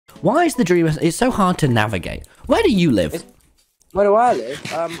Why is the Dream... It's so hard to navigate. Where do you live? Where do I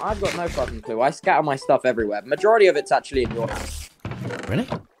live? I've got no fucking clue. I scatter my stuff everywhere. Majority of it's actually in your house. Really?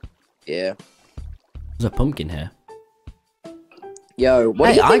 Yeah. There's a pumpkin here. Yo,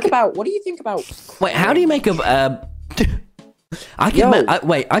 what do you think about... What do you think about... Wait, how do you make a... I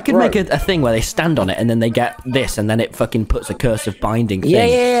could make a thing where they stand on it and then they get this and then it fucking puts a cursive binding thing.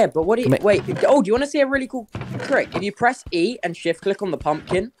 Yeah, but what do you... Wait, oh, do you want to see a really cool trick? If you press E and shift click on the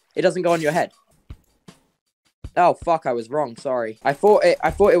pumpkin, it doesn't go on your head. Oh, fuck, I was wrong, sorry. I thought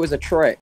it was a trick.